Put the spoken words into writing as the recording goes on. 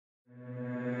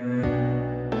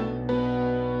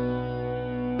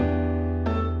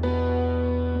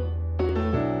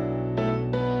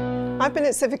I've been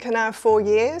at Civica now 4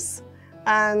 years,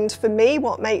 and for me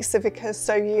what makes Civica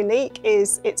so unique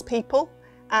is its people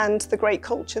and the great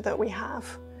culture that we have.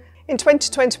 In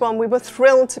 2021 we were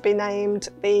thrilled to be named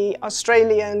the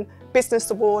Australian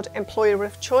Business Award Employer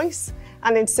of Choice,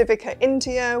 and in Civica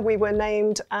India we were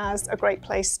named as a great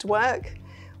place to work.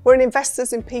 We're an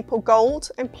Investors in People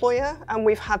Gold employer, and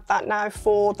we've had that now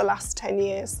for the last 10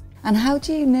 years. And how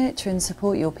do you nurture and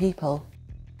support your people?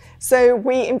 So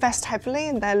we invest heavily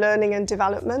in their learning and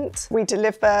development. We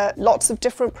deliver lots of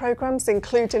different programs,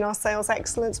 including our Sales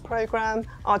Excellence program,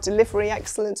 our Delivery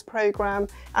Excellence program,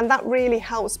 and that really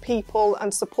helps people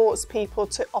and supports people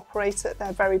to operate at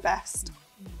their very best.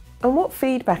 And what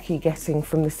feedback are you getting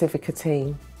from the Civica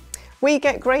team? We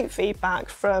get great feedback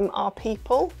from our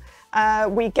people.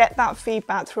 We get that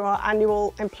feedback through our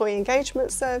annual employee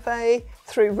engagement survey,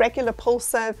 through regular pulse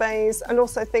surveys, and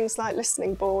also things like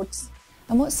listening boards.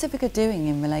 And what's Civica doing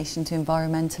in relation to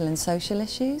environmental and social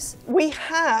issues? We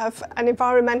have an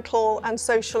environmental and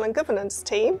social and governance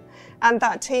team, and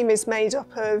that team is made up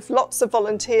of lots of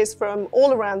volunteers from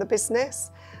all around the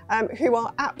business who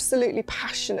are absolutely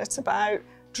passionate about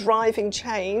driving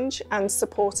change and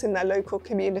supporting their local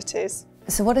communities.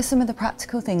 So what are some of the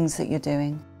practical things that you're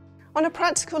doing? On a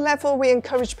practical level, we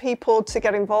encourage people to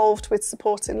get involved with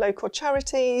supporting local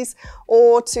charities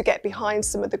or to get behind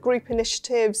some of the group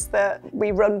initiatives that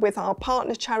we run with our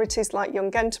partner charities like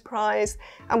Young Enterprise.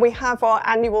 And we have our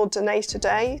annual Donate a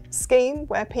Day scheme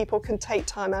where people can take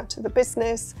time out of the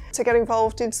business to get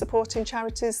involved in supporting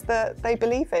charities that they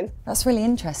believe in. That's really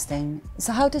interesting.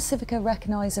 So how does Civica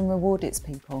recognise and reward its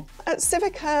people? At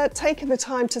Civica, taking the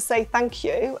time to say thank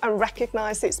you and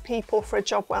recognise its people for a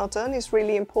job well done is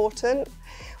really important.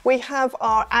 We have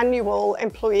our annual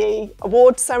employee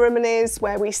award ceremonies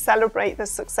where we celebrate the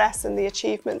success and the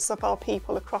achievements of our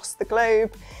people across the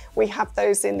globe. We have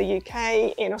those in the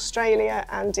UK, in Australia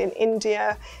and in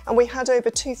India, and we had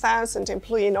over 2,000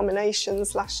 employee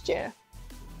nominations last year.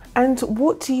 And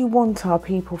what do you want our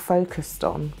people focused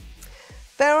on?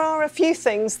 There are a few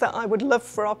things that I would love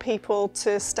for our people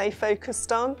to stay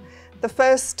focused on. The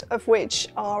first of which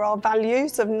are our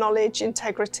values of knowledge,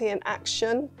 integrity and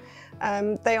action.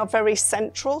 They are very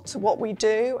central to what we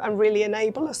do and really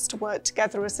enable us to work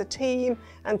together as a team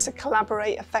and to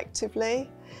collaborate effectively.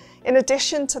 In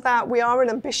addition to that, we are an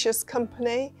ambitious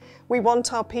company. We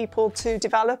want our people to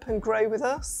develop and grow with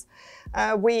us.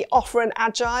 We offer an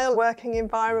agile working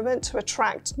environment to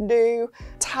attract new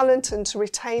talent and to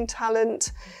retain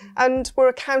talent. And we're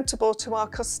accountable to our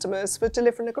customers for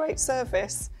delivering a great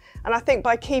service. And I think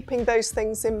by keeping those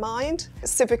things in mind,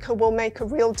 Civica will make a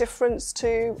real difference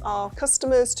to our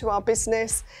customers, to our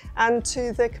business, and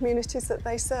to the communities that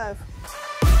they serve.